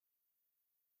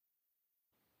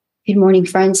Good morning,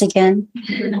 friends, again.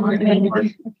 Good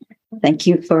morning. Thank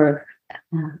you for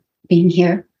being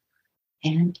here.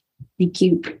 And thank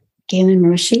you, Galen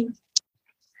Roshi,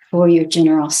 for your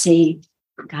generosity,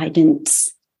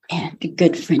 guidance, and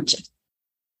good friendship.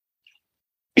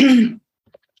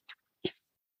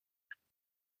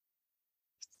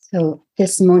 So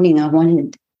this morning, I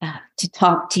wanted to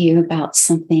talk to you about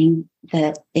something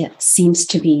that it seems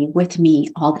to be with me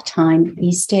all the time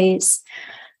these days,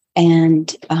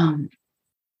 and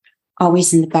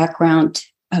always in the background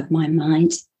of my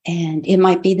mind. And it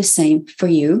might be the same for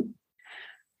you.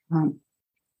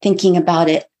 Thinking about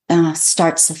it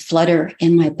starts a flutter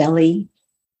in my belly,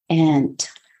 and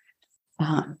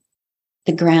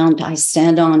the ground I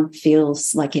stand on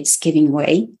feels like it's giving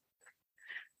way.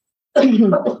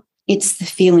 It's the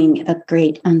feeling of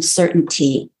great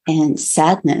uncertainty and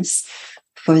sadness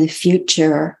for the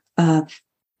future of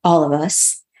all of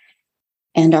us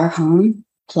and our home,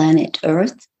 planet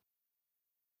Earth.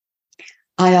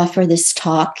 I offer this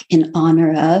talk in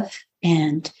honor of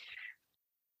and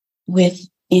with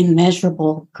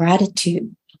immeasurable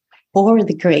gratitude for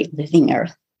the great living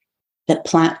earth, the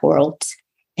plant world,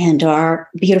 and our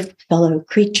beautiful fellow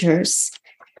creatures,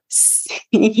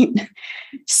 seen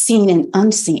and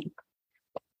unseen.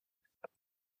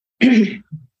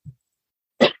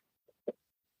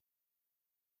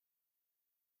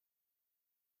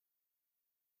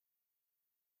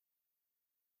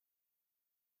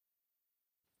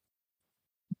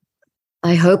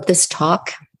 I hope this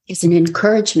talk is an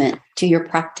encouragement to your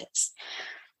practice.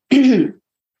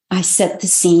 I set the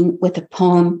scene with a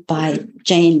poem by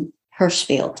Jane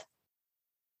Hirschfield.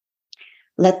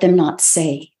 Let them not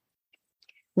say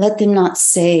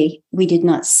we did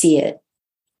not see it,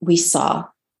 we saw.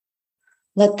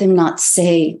 Let them not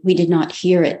say we did not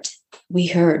hear it, we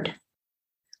heard.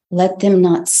 Let them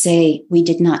not say we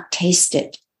did not taste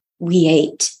it, we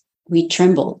ate, we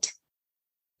trembled.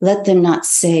 Let them not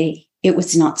say it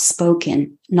was not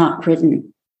spoken, not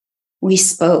written. We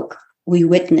spoke, we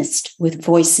witnessed with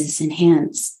voices and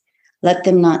hands. Let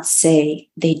them not say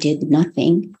they did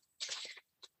nothing.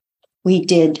 We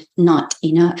did not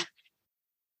enough.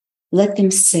 Let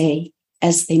them say,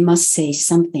 as they must say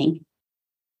something,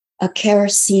 a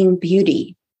kerosene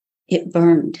beauty, it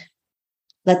burned.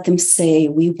 Let them say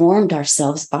we warmed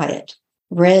ourselves by it,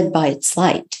 read by its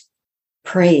light,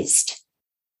 praised,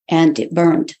 and it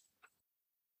burned.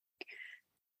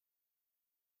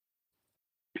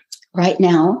 Right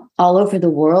now, all over the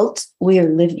world, we are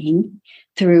living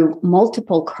through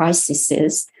multiple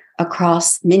crises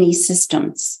across many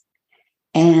systems.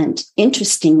 And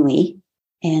interestingly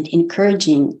and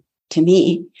encouraging to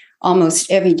me, almost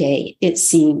every day, it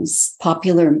seems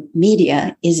popular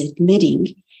media is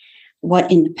admitting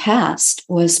what in the past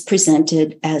was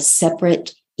presented as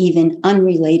separate, even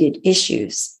unrelated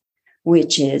issues,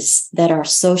 which is that our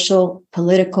social,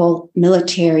 political,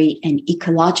 military, and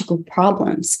ecological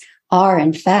problems are,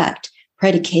 in fact,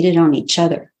 predicated on each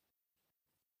other.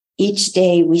 Each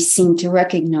day, we seem to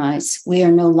recognize we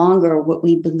are no longer what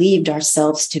we believed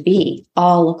ourselves to be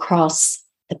all across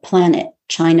the planet,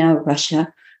 China,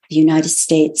 Russia, the United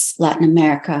States, Latin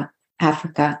America,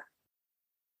 Africa.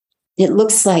 It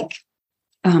looks like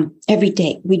every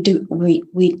day we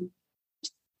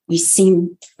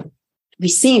seem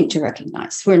to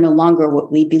recognize we're no longer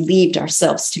what we believed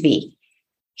ourselves to be: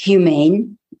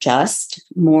 humane, just,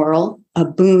 moral, a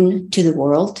boon to the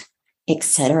world,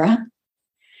 etc.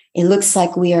 It looks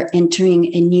like we are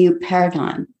entering a new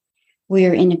paradigm. We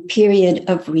are in a period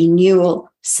of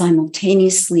renewal,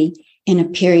 simultaneously in a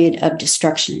period of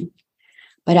destruction.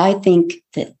 But I think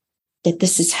that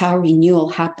this is how renewal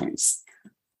happens.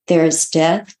 There is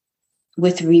death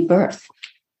with rebirth.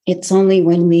 It's only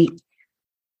when we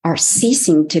are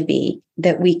ceasing to be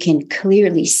that we can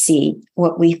clearly see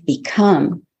what we've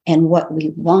become and what we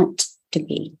want to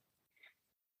be.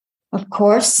 Of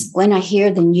course, when I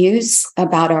hear the news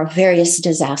about our various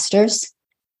disasters,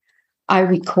 I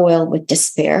recoil with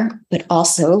despair, but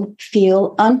also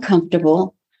feel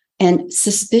uncomfortable and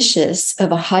suspicious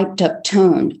of a hyped up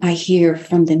tone I hear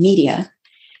from the media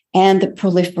and the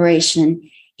proliferation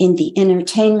in the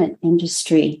entertainment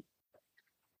industry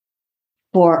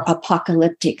for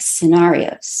apocalyptic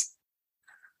scenarios.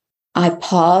 I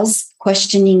pause,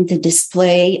 questioning the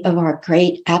display of our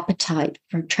great appetite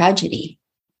for tragedy.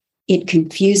 It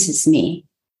confuses me.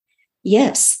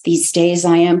 Yes, these days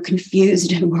I am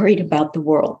confused and worried about the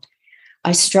world.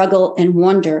 I struggle and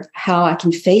wonder how I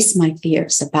can face my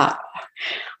fears about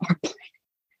our planet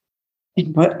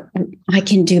and what I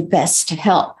can do best to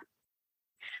help.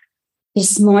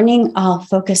 This morning, I'll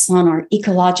focus on our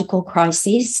ecological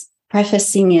crises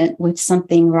prefacing it with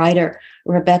something writer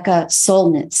Rebecca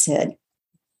Solnit said,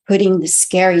 putting the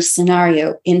scary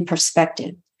scenario in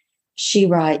perspective. She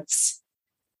writes,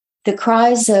 "The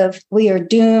cries of 'we are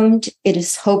doomed, it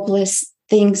is hopeless,'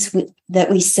 things that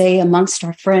we say amongst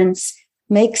our friends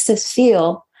makes us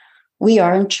feel we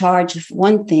are in charge of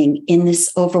one thing in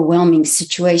this overwhelming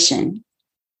situation.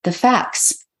 The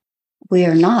facts, we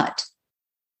are not.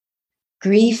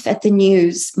 Grief at the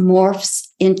news morphs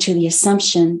into the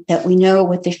assumption that we know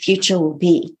what the future will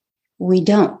be. We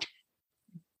don't.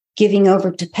 Giving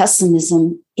over to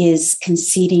pessimism is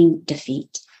conceding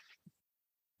defeat."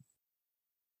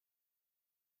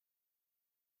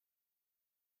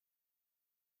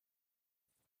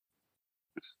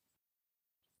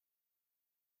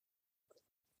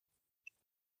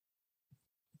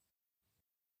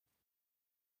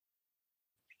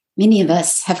 Many of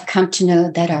us have come to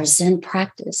know that our Zen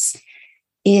practice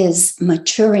is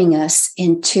maturing us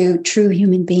into true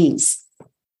human beings.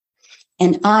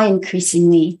 And I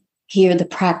increasingly hear the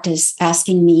practice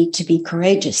asking me to be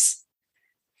courageous.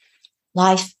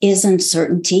 Life is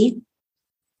uncertainty,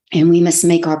 and we must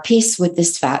make our peace with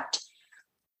this fact.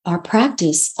 Our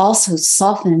practice also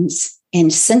softens and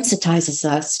sensitizes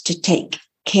us to take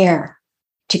care,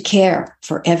 to care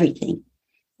for everything.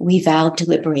 We vow to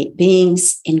liberate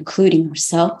beings, including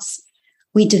ourselves.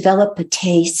 We develop a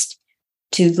taste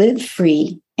to live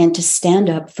free and to stand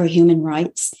up for human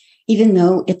rights, even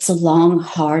though it's a long,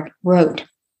 hard road.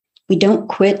 We don't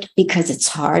quit because it's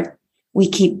hard. We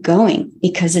keep going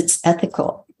because it's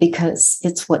ethical, because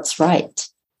it's what's right.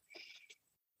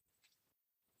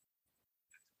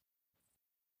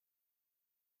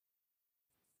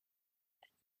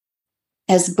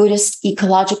 As Buddhist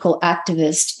ecological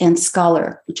activist and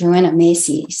scholar Joanna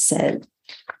Macy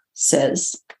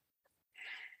says,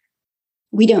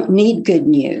 "We don't need good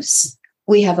news.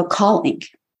 We have a calling."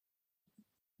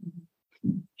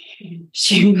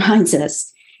 She reminds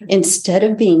us, instead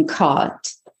of being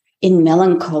caught in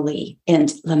melancholy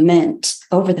and lament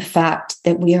over the fact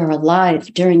that we are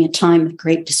alive during a time of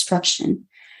great destruction,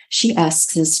 she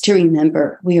asks us to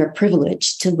remember we are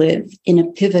privileged to live in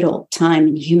a pivotal time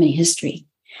in human history.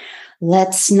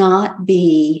 Let's not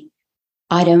be,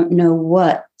 I don't know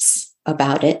what's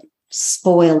about it,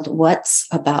 spoiled what's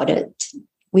about it.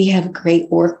 We have great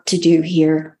work to do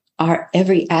here. Our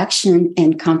every action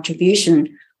and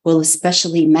contribution will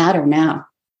especially matter now.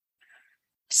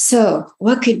 So,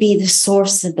 what could be the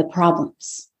source of the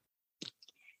problems?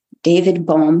 David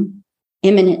Bohm,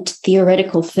 eminent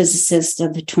theoretical physicist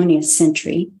of the 20th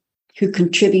century, who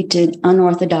contributed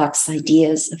unorthodox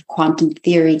ideas of quantum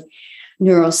theory,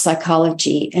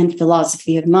 neuropsychology, and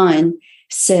philosophy of mind,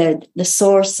 said the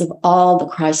source of all the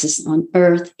crisis on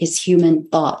earth is human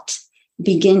thought,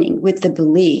 beginning with the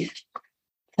belief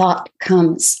thought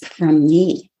comes from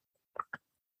me.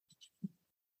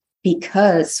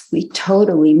 Because we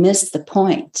totally miss the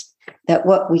point that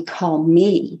what we call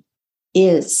me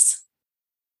is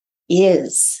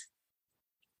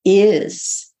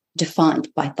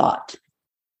defined by thought.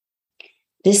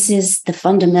 This is the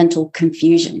fundamental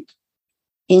confusion.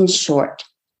 In short,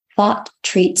 thought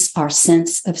treats our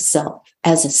sense of self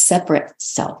as a separate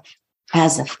self,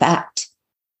 as a fact.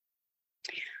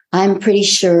 I'm pretty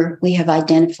sure we have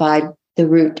identified the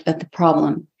root of the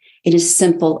problem. It is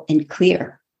simple and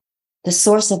clear. The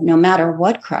source of no matter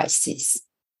what crisis,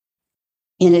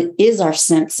 and it is our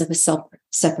sense of a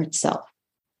separate self.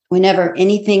 Whenever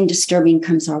anything disturbing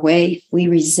comes our way, we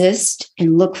resist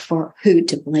and look for who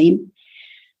to blame.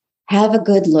 Have a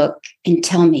good look and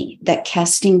tell me that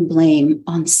casting blame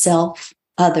on self,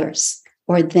 others,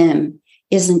 or them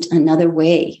isn't another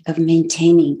way of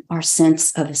maintaining our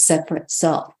sense of a separate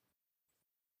self.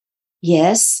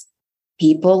 Yes,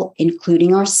 people,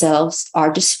 including ourselves,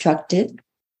 are destructive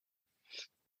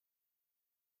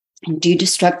and do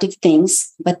destructive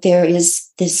things, but there is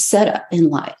this setup in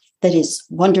life that is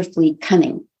wonderfully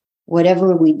cunning.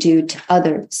 Whatever we do to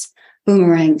others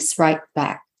boomerangs right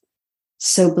back.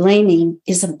 So blaming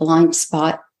is a blind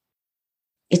spot.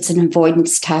 It's an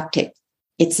avoidance tactic.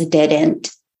 It's a dead end.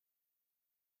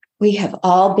 We have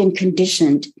all been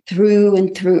conditioned through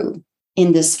and through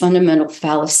in this fundamental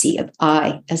fallacy of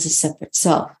I as a separate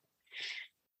self.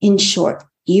 In short,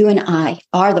 you and I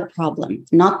are the problem,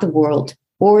 not the world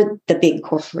or the big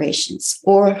corporations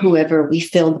or whoever we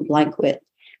fill the blank with.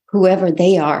 Whoever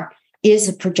they are is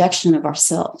a projection of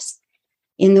ourselves.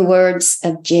 In the words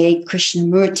of J.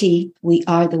 Krishnamurti, we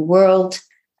are the world.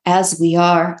 As we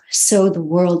are, so the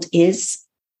world is.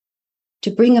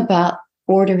 To bring about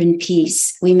order and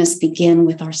peace, we must begin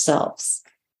with ourselves.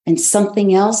 And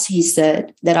something else he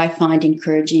said that I find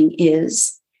encouraging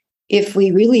is, If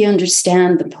we really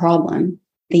understand the problem,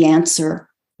 the answer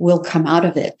will come out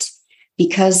of it,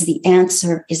 because the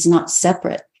answer is not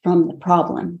separate from the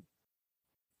problem.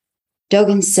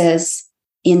 Dogen says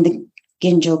in the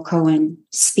Ginjo Koan,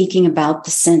 speaking about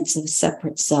the sense of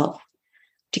separate self,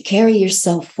 to carry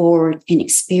yourself forward and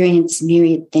experience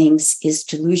myriad things is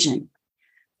delusion.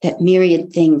 That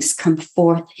myriad things come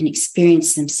forth and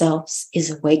experience themselves is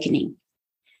awakening.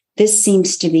 This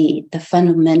seems to be the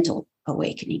fundamental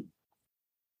awakening.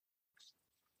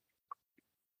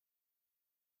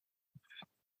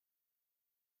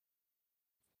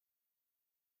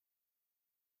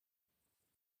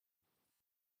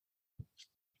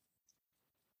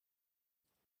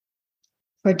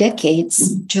 For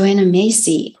decades, Joanna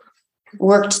Macy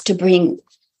worked to bring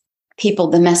people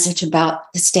the message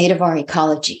about the state of our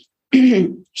ecology.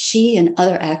 She and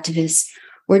other activists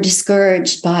were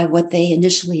discouraged by what they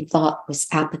initially thought was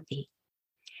apathy,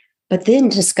 but then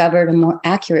discovered a more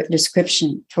accurate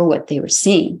description for what they were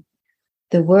seeing.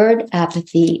 The word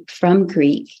apathy from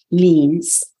Greek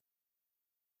means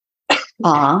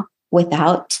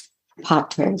without,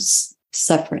 patros,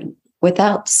 suffering,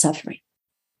 without suffering.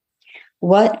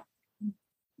 What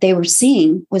they were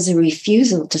seeing was a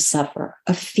refusal to suffer,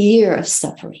 a fear of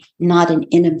suffering, not an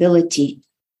inability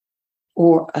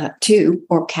or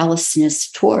callousness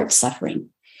towards suffering.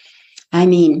 I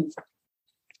mean,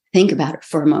 think about it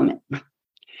for a moment.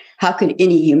 How could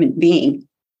any human being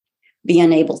be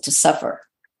unable to suffer?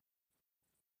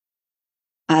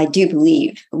 I do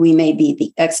believe we may be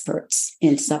the experts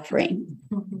in suffering.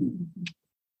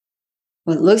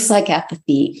 What looks like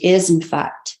apathy is, in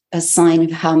fact, a sign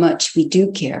of how much we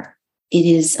do care. It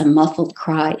is a muffled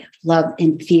cry of love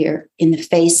and fear in the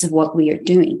face of what we are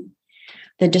doing,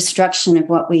 the destruction of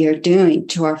what we are doing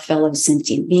to our fellow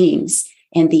sentient beings.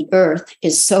 And the earth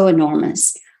is so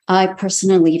enormous. I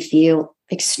personally feel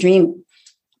I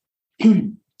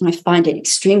find it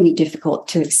extremely difficult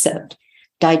to accept,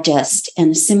 digest,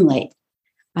 and assimilate.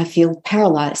 I feel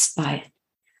paralyzed by it.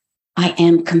 I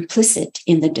am complicit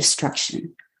in the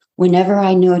destruction. Whenever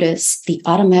I notice the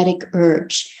automatic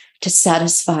urge to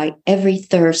satisfy every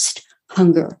thirst,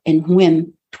 hunger, and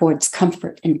whim towards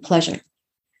comfort and pleasure,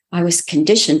 I was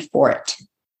conditioned for it.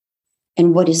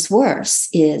 And what is worse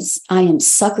is I am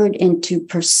suckered into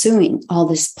pursuing all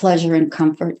this pleasure and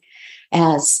comfort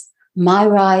as my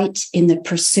right in the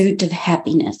pursuit of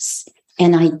happiness,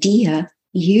 an idea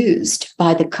used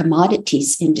by the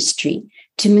commodities industry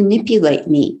to manipulate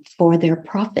me for their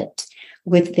profit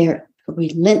with their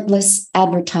relentless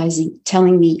advertising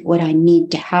telling me what I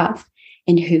need to have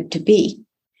and who to be.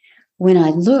 When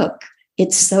I look,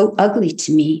 it's so ugly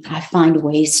to me, I find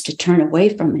ways to turn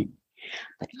away from it.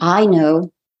 But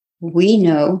we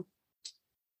know,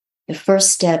 the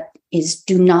first step is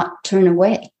do not turn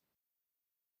away.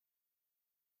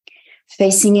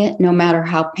 Facing it, no matter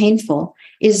how painful,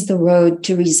 is the road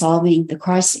to resolving the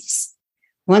crisis.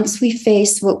 Once we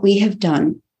face what we have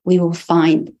done, we will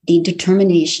find the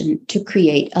determination to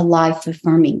create a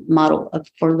life-affirming model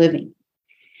for living.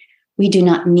 We do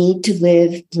not need to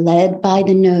live led by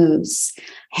the nose,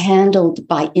 handled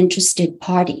by interested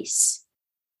parties.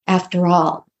 After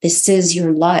all, this is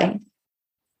your life.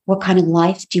 What kind of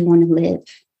life do you want to live?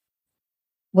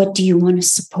 What do you want to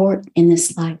support in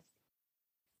this life?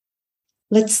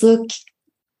 Let's look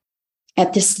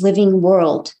at this living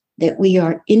world that we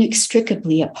are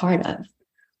inextricably a part of.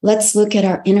 Let's look at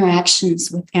our interactions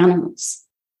with animals.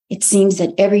 It seems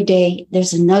that every day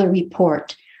there's another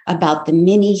report about the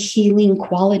many healing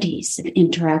qualities of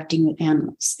interacting with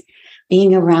animals.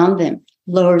 Being around them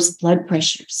lowers blood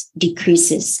pressures,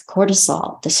 decreases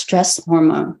cortisol, the stress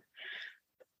hormone,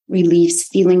 relieves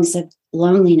feelings of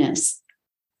loneliness.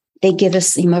 They give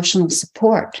us emotional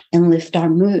support and lift our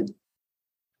mood.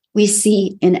 We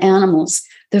see in animals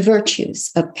the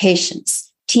virtues of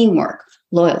patience, teamwork,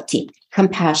 loyalty,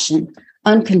 compassion,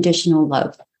 unconditional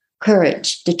love,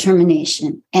 courage,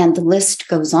 determination, and the list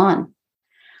goes on.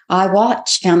 I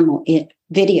watch animal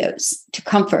videos to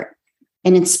comfort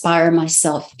and inspire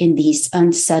myself in these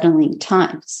unsettling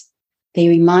times. They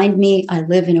remind me I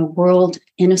live in a world of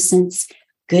innocence,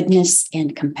 goodness,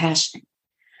 and compassion.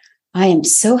 I am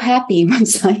so happy when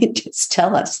scientists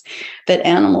tell us that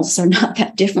animals are not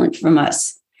that different from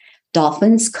us.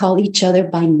 Dolphins call each other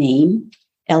by name.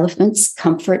 Elephants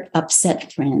comfort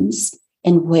upset friends,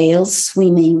 and whales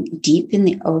swimming deep in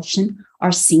the ocean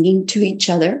are singing to each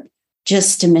other,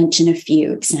 just to mention a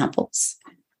few examples.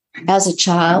 As a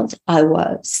child, I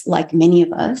was, like many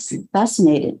of us,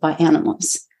 fascinated by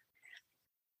animals.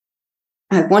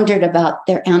 I wondered about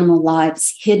their animal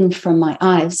lives hidden from my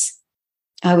eyes.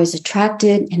 I was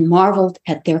attracted and marveled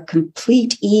at their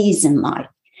complete ease in life,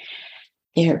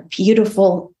 their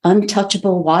beautiful,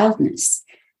 untouchable wildness,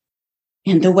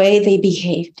 and the way they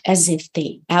behaved as if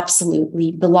they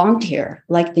absolutely belonged here,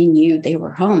 like they knew they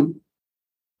were home.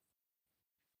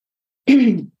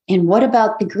 And what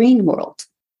about the green world?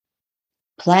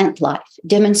 Plant life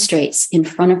demonstrates in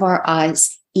front of our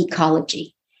eyes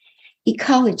ecology.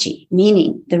 Ecology,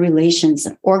 meaning the relations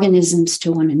of organisms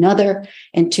to one another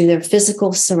and to their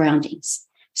physical surroundings.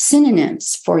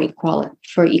 Synonyms for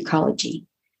ecology: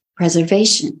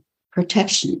 preservation,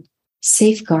 protection,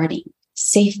 safeguarding,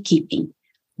 safekeeping,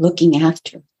 looking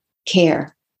after,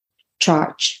 care,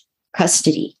 charge,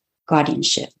 custody,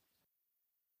 guardianship.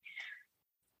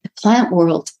 The plant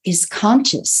world is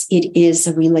conscious. It is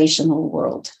a relational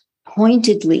world,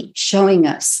 pointedly showing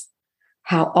us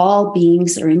how all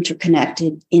beings are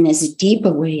interconnected in as deep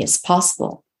a way as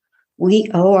possible. We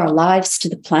owe our lives to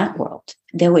the plant world.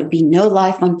 There would be no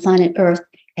life on planet Earth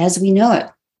as we know it,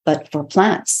 but for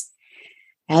plants.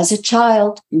 As a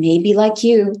child, maybe like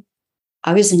you,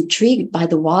 I was intrigued by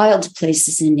the wild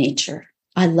places in nature.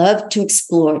 I loved to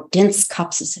explore dense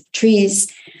copses of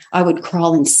trees. I would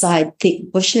crawl inside thick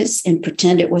bushes and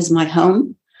pretend it was my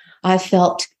home. I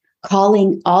felt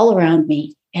calling all around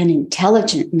me, an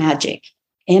intelligent magic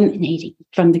emanating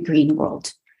from the green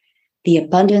world. The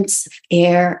abundance of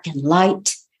air and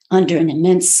light under an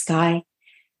immense sky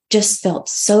just felt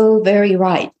so very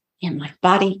right, and my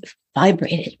body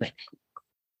vibrated with it.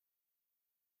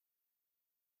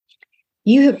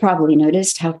 You have probably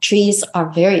noticed how trees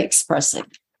are very expressive,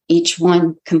 each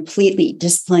one completely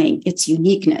displaying its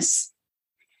uniqueness.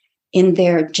 In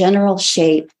their general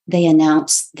shape, they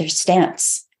announce their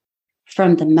stance.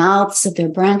 From the mouths of their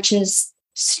branches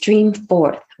stream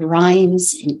forth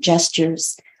rhymes and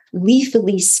gestures,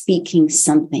 leafily speaking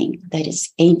something that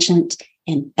is ancient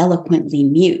and eloquently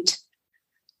mute.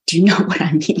 Do you know what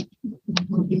I mean?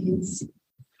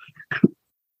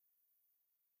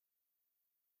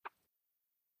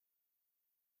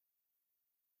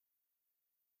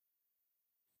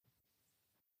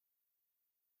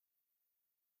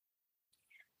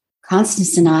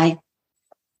 Constance and I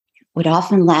would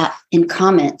often laugh and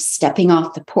comment stepping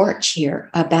off the porch here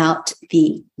about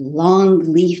the long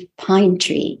leaf pine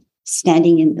tree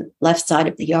standing in the left side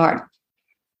of the yard.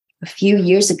 A few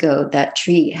years ago, that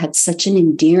tree had such an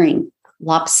endearing,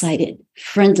 lopsided,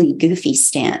 friendly, goofy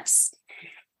stance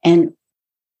and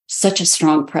such a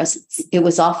strong presence. It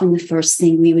was often the first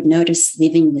thing we would notice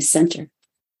leaving the center.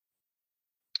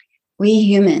 We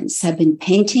humans have been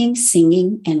painting,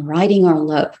 singing, and writing our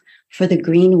love for the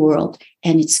green world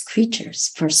and its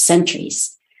creatures for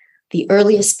centuries. The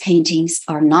earliest paintings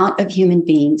are not of human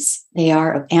beings. They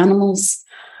are of animals,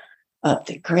 of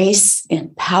the grace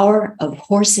and power of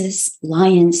horses,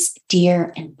 lions,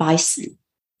 deer, and bison.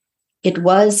 It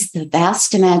was the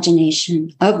vast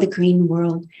imagination of the green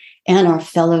world and our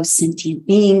fellow sentient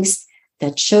beings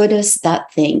that showed us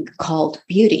that thing called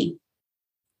beauty.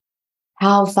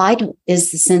 How vital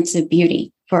is the sense of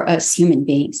beauty for us human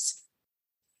beings?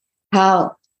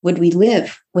 How would we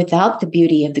live without the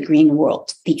beauty of the green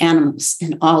world, the animals,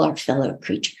 and all our fellow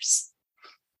creatures?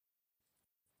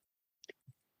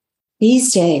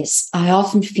 These days, I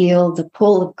often feel the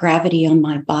pull of gravity on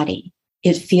my body.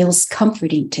 It feels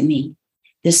comforting to me,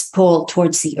 this pull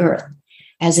towards the earth,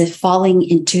 as if falling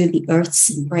into the earth's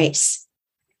embrace.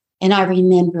 And I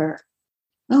remember,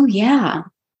 oh yeah,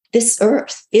 this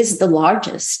earth is the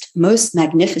largest, most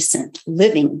magnificent,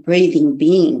 living, breathing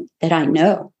being that I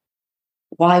know.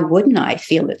 Why wouldn't I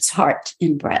feel its heart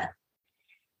and breath?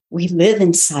 We live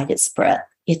inside its breath,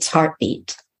 its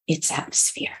heartbeat, its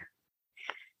atmosphere.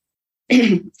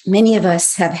 Many of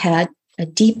us have had a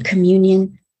deep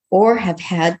communion or have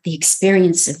had the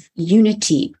experience of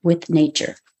unity with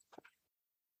nature.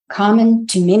 Common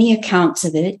to many accounts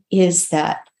of it is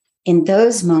that in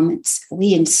those moments,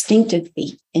 we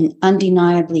instinctively and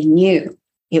undeniably knew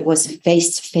it was a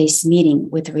face-to-face meeting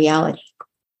with reality.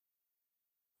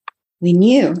 We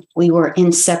knew we were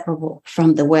inseparable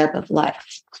from the web of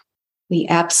life. We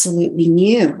absolutely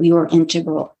knew we were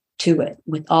integral to it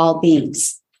with all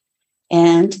beings,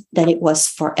 and that it was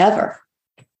forever,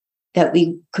 that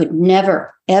we could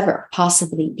never, ever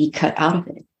possibly be cut out of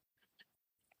it.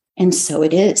 And so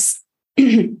it is.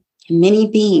 Many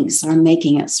beings are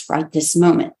making us right this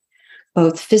moment,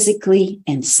 both physically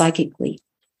and psychically.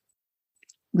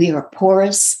 We are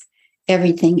porous.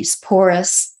 Everything is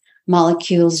porous.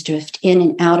 Molecules drift in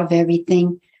and out of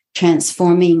everything,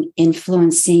 transforming,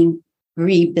 influencing,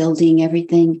 rebuilding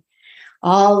everything.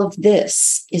 All of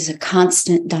this is a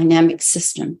constant dynamic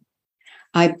system.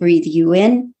 I breathe you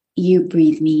in, you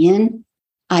breathe me in,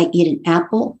 I eat an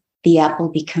apple, the apple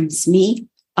becomes me,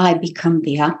 I become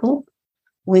the apple.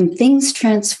 When things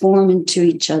transform into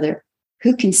each other,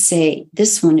 who can say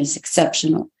this one is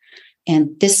exceptional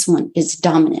and this one is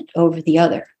dominant over the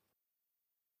other?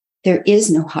 There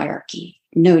is no hierarchy,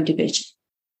 no division.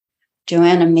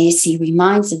 Joanna Macy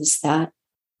reminds us that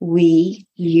we,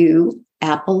 you,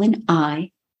 Apple, and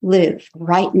I live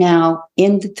right now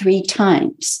in the three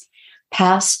times,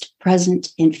 past,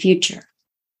 present, and future.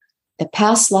 The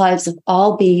past lives of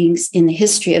all beings in the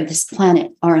history of this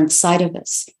planet are inside of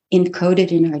us,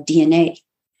 encoded in our DNA.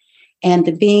 And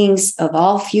the beings of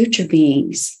all future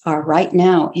beings are right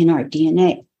now in our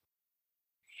DNA.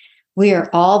 We are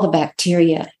all the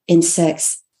bacteria,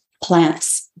 insects,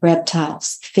 plants,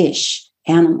 reptiles, fish,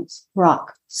 animals,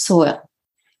 rock, soil.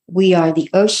 We are the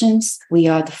oceans, we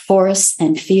are the forests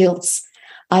and fields.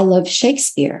 I love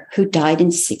Shakespeare, who died in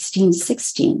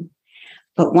 1616.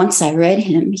 But once I read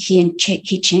him,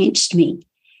 he changed me.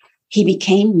 He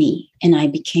became me, and I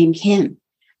became him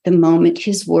the moment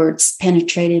his words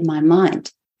penetrated my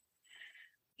mind.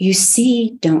 You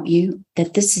see, don't you,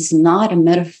 that this is not a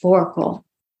metaphorical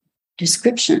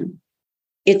description.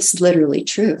 It's literally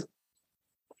true.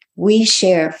 We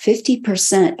share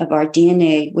 50% of our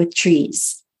DNA with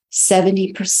trees,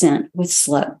 70% with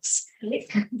slugs,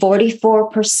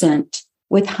 44%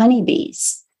 with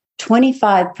honeybees,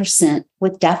 25%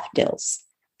 with daffodils,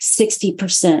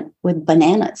 60% with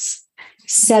bananas,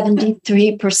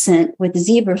 73% with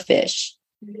zebrafish,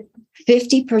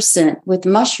 50% with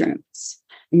mushrooms,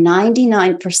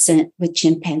 99% with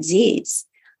chimpanzees,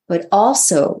 but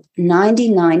also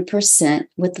 99%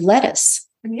 with lettuce.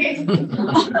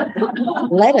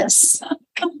 Lettuce.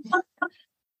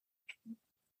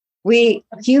 We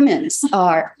humans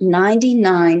are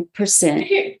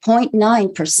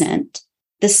 99.9%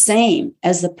 the same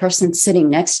as the person sitting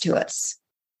next to us.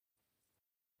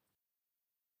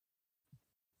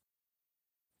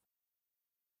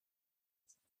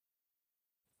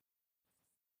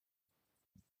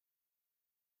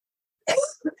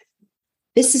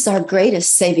 This is our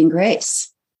greatest saving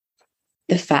grace,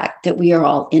 the fact that we are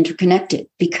all interconnected,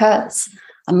 because,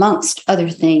 amongst other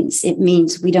things, it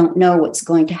means we don't know what's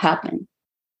going to happen.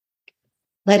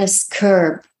 Let us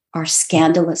curb our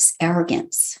scandalous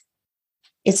arrogance.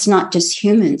 It's not just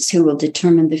humans who will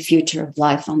determine the future of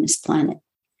life on this planet.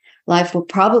 Life will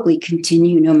probably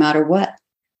continue no matter what,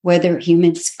 whether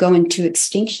humans go into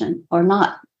extinction or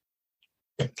not.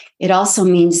 It also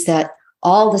means that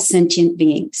all the sentient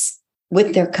beings,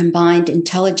 with their combined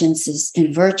intelligences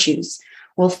and virtues,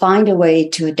 will find a way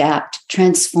to adapt,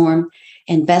 transform,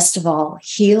 and best of all,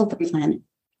 heal the planet.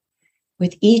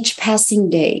 With each passing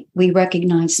day, we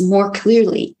recognize more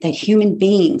clearly that human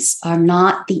beings are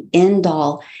not the end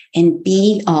all and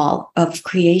be all of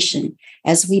creation,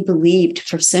 as we believed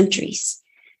for centuries.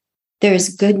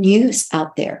 There's good news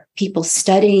out there, people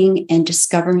studying and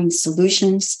discovering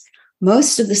solutions.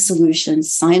 Most of the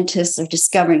solutions scientists are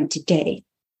discovering today,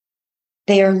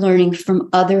 they are learning from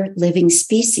other living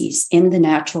species in the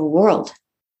natural world.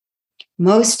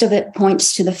 Most of it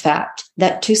points to the fact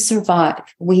that to survive,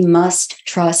 we must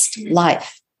trust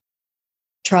life.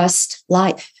 Trust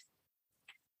life.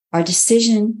 Our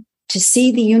decision to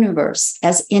see the universe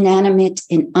as inanimate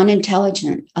and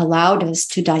unintelligent allowed us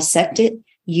to dissect it,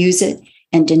 use it,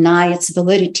 and deny its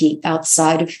validity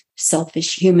outside of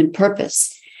selfish human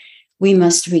purpose. We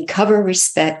must recover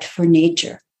respect for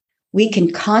nature. We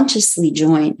can consciously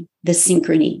join the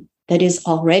synchrony that is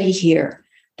already here,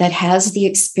 that has the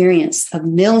experience of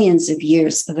millions of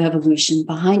years of evolution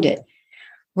behind it,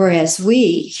 whereas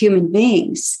we, human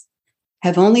beings,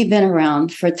 have only been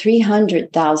around for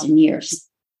 300,000 years.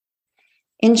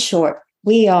 In short,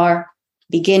 we are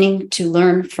beginning to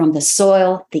learn from the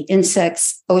soil, the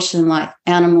insects, ocean life,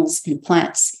 animals, and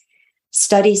plants.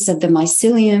 Studies of the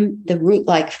mycelium, the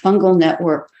root-like fungal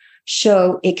network,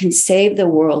 show it can save the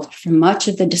world from much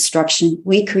of the destruction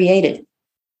we created.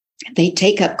 They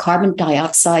take up carbon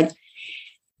dioxide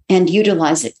and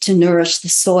utilize it to nourish the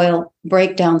soil,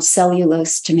 break down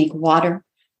cellulose to make water,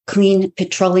 clean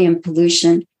petroleum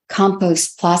pollution,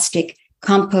 compost plastic,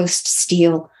 compost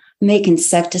steel, make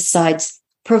insecticides,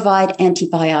 provide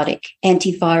antibiotic,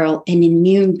 antiviral, and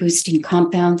immune-boosting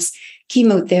compounds,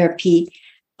 chemotherapy,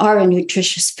 are a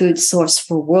nutritious food source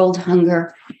for world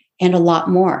hunger, and a lot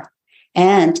more.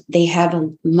 And they have a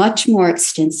much more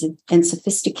extensive and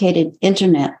sophisticated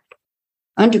internet,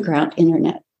 underground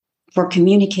internet, for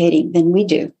communicating than we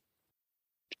do.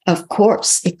 Of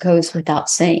course, it goes without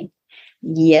saying,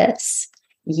 yes,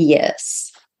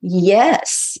 yes,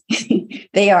 yes.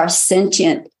 They are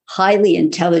sentient, highly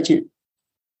intelligent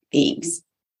beings.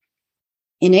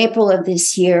 In April of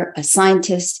this year, a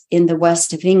scientist in the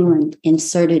west of England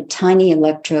inserted tiny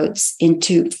electrodes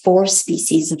into 4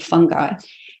 species of fungi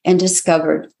and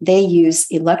discovered they use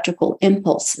electrical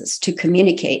impulses to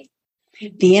communicate.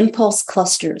 The impulse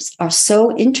clusters are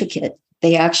so intricate,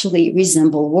 they actually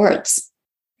resemble words.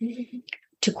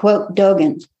 To quote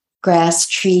Dogen, grass,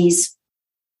 trees,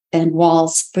 and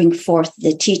walls bring forth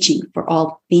the teaching for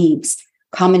all beings,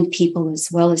 common people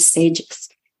as well as sages,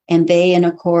 and they in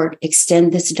accord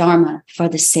extend this Dharma for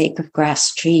the sake of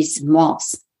grass, trees, and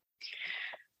walls.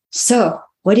 So,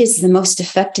 what is the most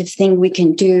effective thing we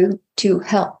can do to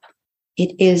help?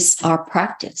 It is our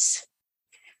practice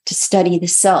to study the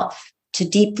self, to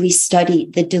deeply study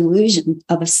the delusion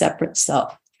of a separate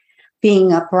self,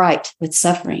 being upright with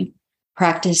suffering,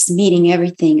 practice meeting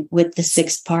everything with the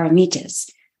 6 paramitas: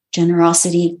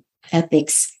 generosity,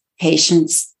 ethics,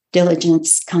 patience,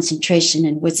 diligence, concentration,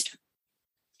 and wisdom.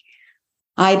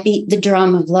 I beat the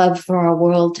drum of love for our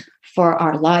world, for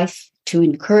our life, to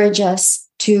encourage us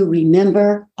to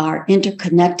remember our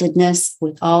interconnectedness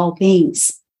with all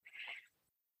beings.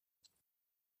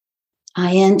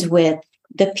 I end with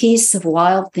The Peace of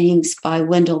Wild Things by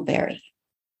Wendell Berry.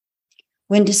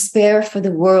 When despair for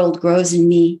the world grows in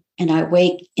me, and I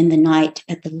wake in the night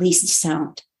at the least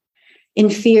sound, in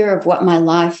fear of what my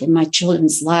life and my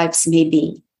children's lives may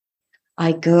be,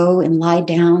 I go and lie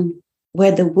down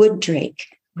where the wood drake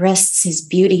rests his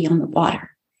beauty on the water,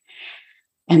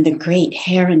 and the great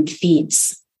heron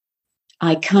feeds.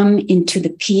 I come into the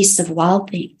peace of wild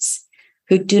things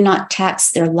who do not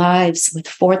tax their lives with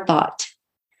forethought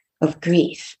of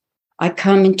grief. I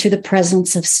come into the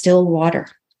presence of still water,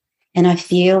 and I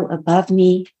feel above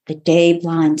me the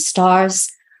day-blind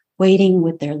stars waiting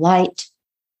with their light.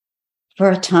 For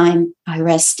a time, I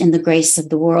rest in the grace of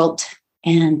the world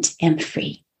and am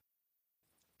free.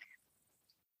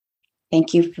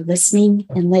 Thank you for listening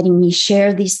and letting me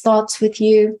share these thoughts with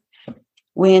you.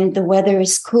 When the weather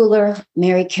is cooler,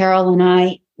 Mary Carol and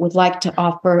I would like to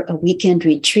offer a weekend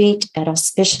retreat at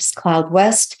Auspicious Cloud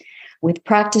West with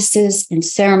practices and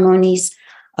ceremonies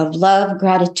of love,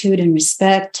 gratitude, and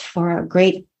respect for our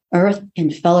great earth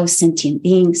and fellow sentient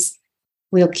beings.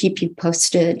 We'll keep you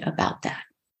posted about that.